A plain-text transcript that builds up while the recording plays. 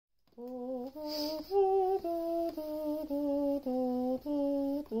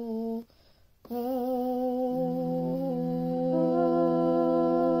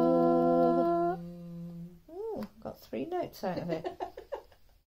bits out of it.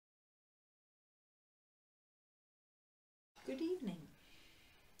 Good evening.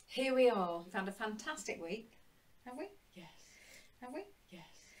 Here we are. We've had a fantastic week, have we? Yes. Have we? Yes.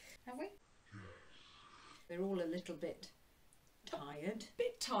 Have we? We're all a little bit tired.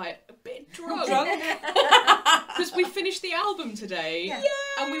 Bit tired, a bit drunk. Because we finished the album today. Yeah.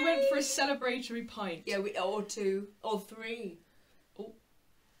 And we went for a celebratory pint. Yeah, or two, or three. Oh.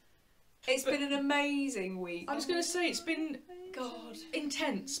 It's been an amazing week. I was going to say, it's been, God,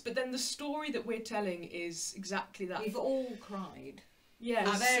 intense, but then the story that we're telling is exactly that. We've all cried. Yes,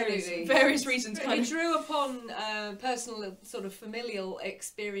 absolutely. Various reasons. I drew upon personal, sort of familial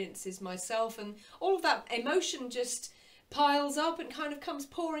experiences myself, and all of that emotion just piles up and kind of comes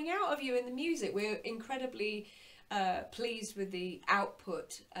pouring out of you in the music. We're incredibly pleased with the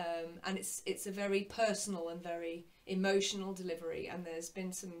output, and it's a very personal and very emotional delivery, and there's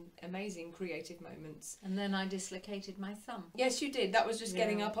been some amazing creative moments. And then I dislocated my thumb. Yes, you did. That was just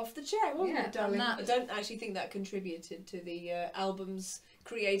getting up off the chair, wasn't it, darling? And I don't actually think that contributed to the album's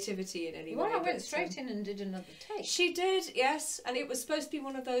creativity in any way. Well, I went but, straight in and did another take. She did, yes, and it was supposed to be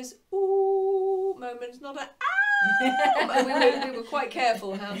one of those ooh moments, not a ah. we were quite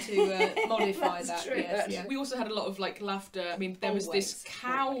careful how to modify that. True. Yes, yeah. We also had a lot of laughter. I mean, there was this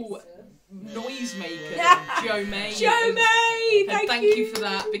cow noisemaker, Joe May. Joe May, thank you for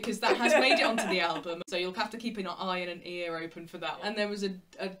that, because that has made it onto the album. So you'll have to keep an eye and an ear open for that. And there was a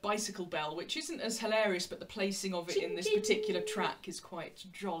bicycle bell, which isn't as hilarious, but the placing of it in this particular track is quite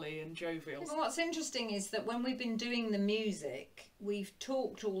jolly and jovial. Well, what's interesting is that when we've been doing the music, we've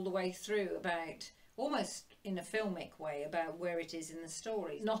talked all the way through about, almost in a filmic way, about where it is in the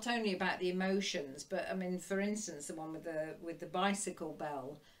story. Not only about the emotions, but I mean, for instance, the one with the bicycle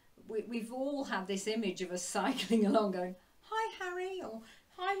bell. We've all had this image of us cycling along going, "Hi Harry," or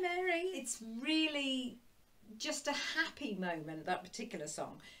 "Hi Mary." It's really just a happy moment, that particular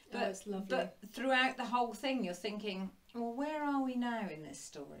song. But, it's lovely. But throughout the whole thing you're thinking, well, where are we now in this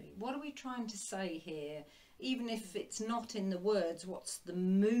story? What are we trying to say here? Even if it's not in the words, what's the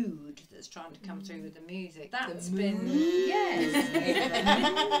mood that's trying to come through with the music? That's been... Yes.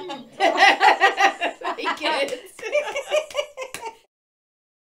 Very good.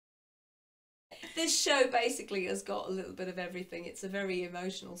 This show basically has got a little bit of everything. It's a very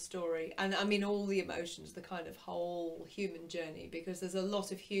emotional story, and I mean all the emotions, the kind of whole human journey, because there's a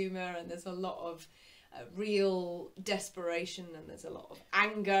lot of humour and there's a lot of real desperation, and there's a lot of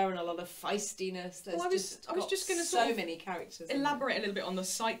anger and a lot of feistiness. There's I was just going to so many characters. Elaborate a little bit on the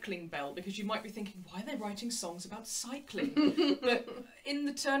cycling bell, because you might be thinking, why are they writing songs about cycling? But in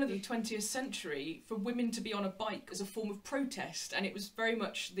the turn of the 20th century, for women to be on a bike was a form of protest, and it was very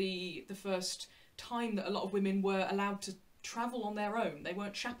much the first time that a lot of women were allowed to travel on their own. They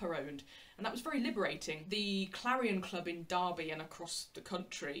weren't chaperoned, and that was very liberating. The Clarion Club in Derby and across the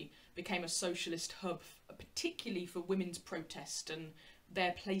country became a socialist hub, particularly for women's protest and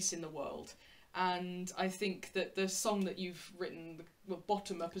their place in the world. And I think that the song that you've written, well,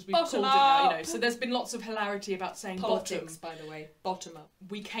 Bottom Up, as we've called it now, so there's been lots of hilarity about saying politics, bottom. by the way, bottom up.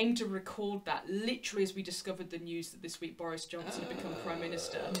 We came to record that literally as we discovered the news that this week Boris Johnson had become Prime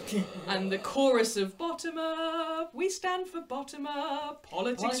Minister. And the chorus of Bottom Up, we stand for bottom up,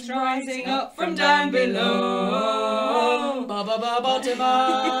 politics rising up from down below. Ba ba ba bottom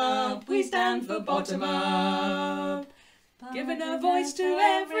up, we stand for bottom up. Giving a voice to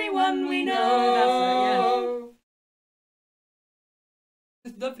everyone we know.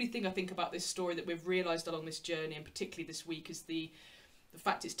 The lovely thing I think about this story that we've realised along this journey, and particularly this week, is the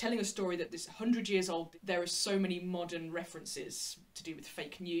fact it's telling a story that is 100 years old. There are so many modern references to do with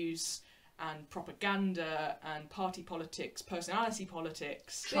fake news and propaganda and party politics, personality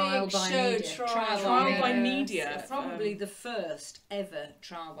politics. Trial by media. Trial by media. Probably the first ever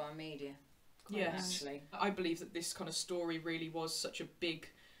trial by media. Yes, actually. I believe that this kind of story really was such a big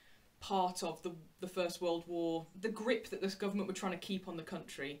part of the First World War, the grip that this government were trying to keep on the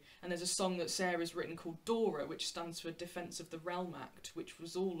country. And there's a song that Sarah's written called Dora, which stands for Defence of the Realm Act, which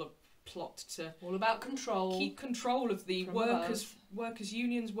was all a plot to all about control, keep control of the workers'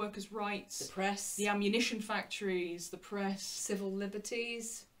 unions, workers' rights, the press, the ammunition factories, the press, civil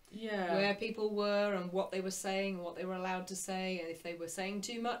liberties. Yeah. Where people were and what they were saying and what they were allowed to say, and if they were saying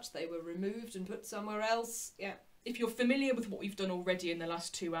too much they were removed and put somewhere else. Yeah. If you're familiar with what we've done already in the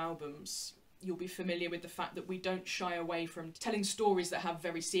last two albums, you'll be familiar with the fact that we don't shy away from telling stories that have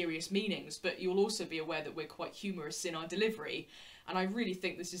very serious meanings, but you'll also be aware that we're quite humorous in our delivery, and I really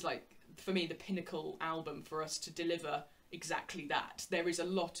think this is, like, for me, the pinnacle album for us to deliver exactly that. There is a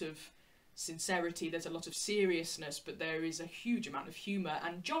lot of sincerity, there's a lot of seriousness, but there is a huge amount of humour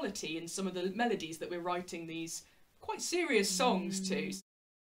and jollity in some of the melodies that we're writing these quite serious songs too.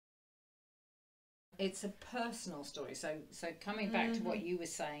 It's a personal story. So coming back to what you were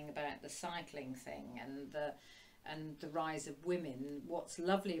saying about the cycling thing and the rise of women, what's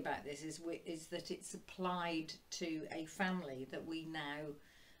lovely about this is that it's applied to a family that we now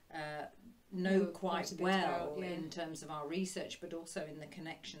know quite well in terms of our research, but also in the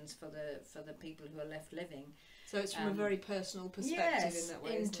connections for the people who are left living. So it's from a very personal perspective, yes, in that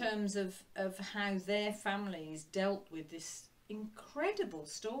way, in terms of how their families dealt with this incredible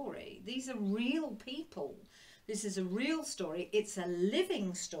story. These are real people. This is a real story. It's a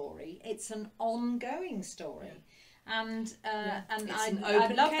living story. It's an ongoing story. Yeah. And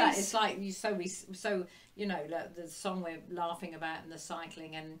I love that. It's like you know, the song we're laughing about and the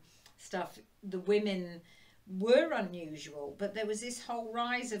cycling and stuff. The women were unusual, but there was this whole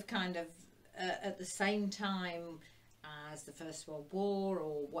rise of kind of at the same time as the First World War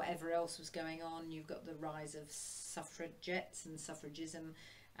or whatever else was going on. You've got the rise of suffragettes and suffragism,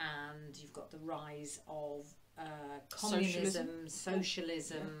 and you've got the rise of communism,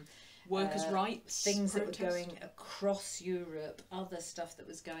 socialism, workers' rights, things protest. that were going across Europe, other stuff that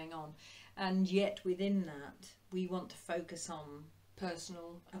was going on, and yet within that we want to focus on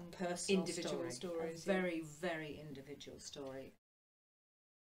personal individual stories, a very, very individual story.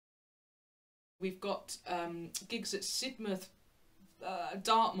 We've got gigs at Sidmouth,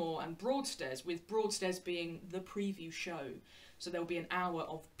 Dartmoor and Broadstairs, with Broadstairs being the preview show. So there'll be an hour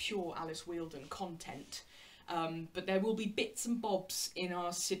of pure Alice Wheeldon content. But there will be bits and bobs in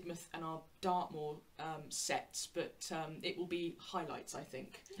our Sidmouth and our Dartmoor sets, but it will be highlights, I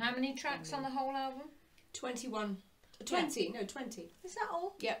think. How many tracks on the whole album? 21. 20, no, 20. Is that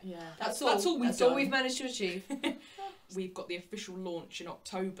all? Yeah. That's all we've managed to achieve. We've got the official launch in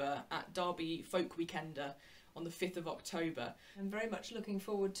October at Derby Folk Weekender on the 5th of October. I'm very much looking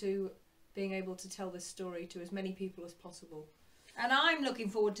forward to being able to tell this story to as many people as possible. And I'm looking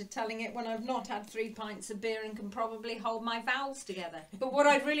forward to telling it when I've not had 3 pints of beer and can probably hold my vowels together. But what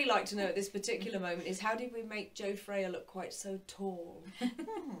I'd really like to know at this particular moment is, how did we make Joe Freya look quite so tall?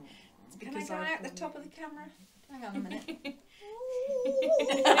 Can I go out the top of the camera? Hang on a minute.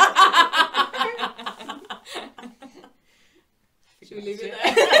 Should we leave it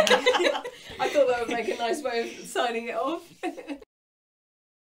there? I thought that would make a nice way of signing it off.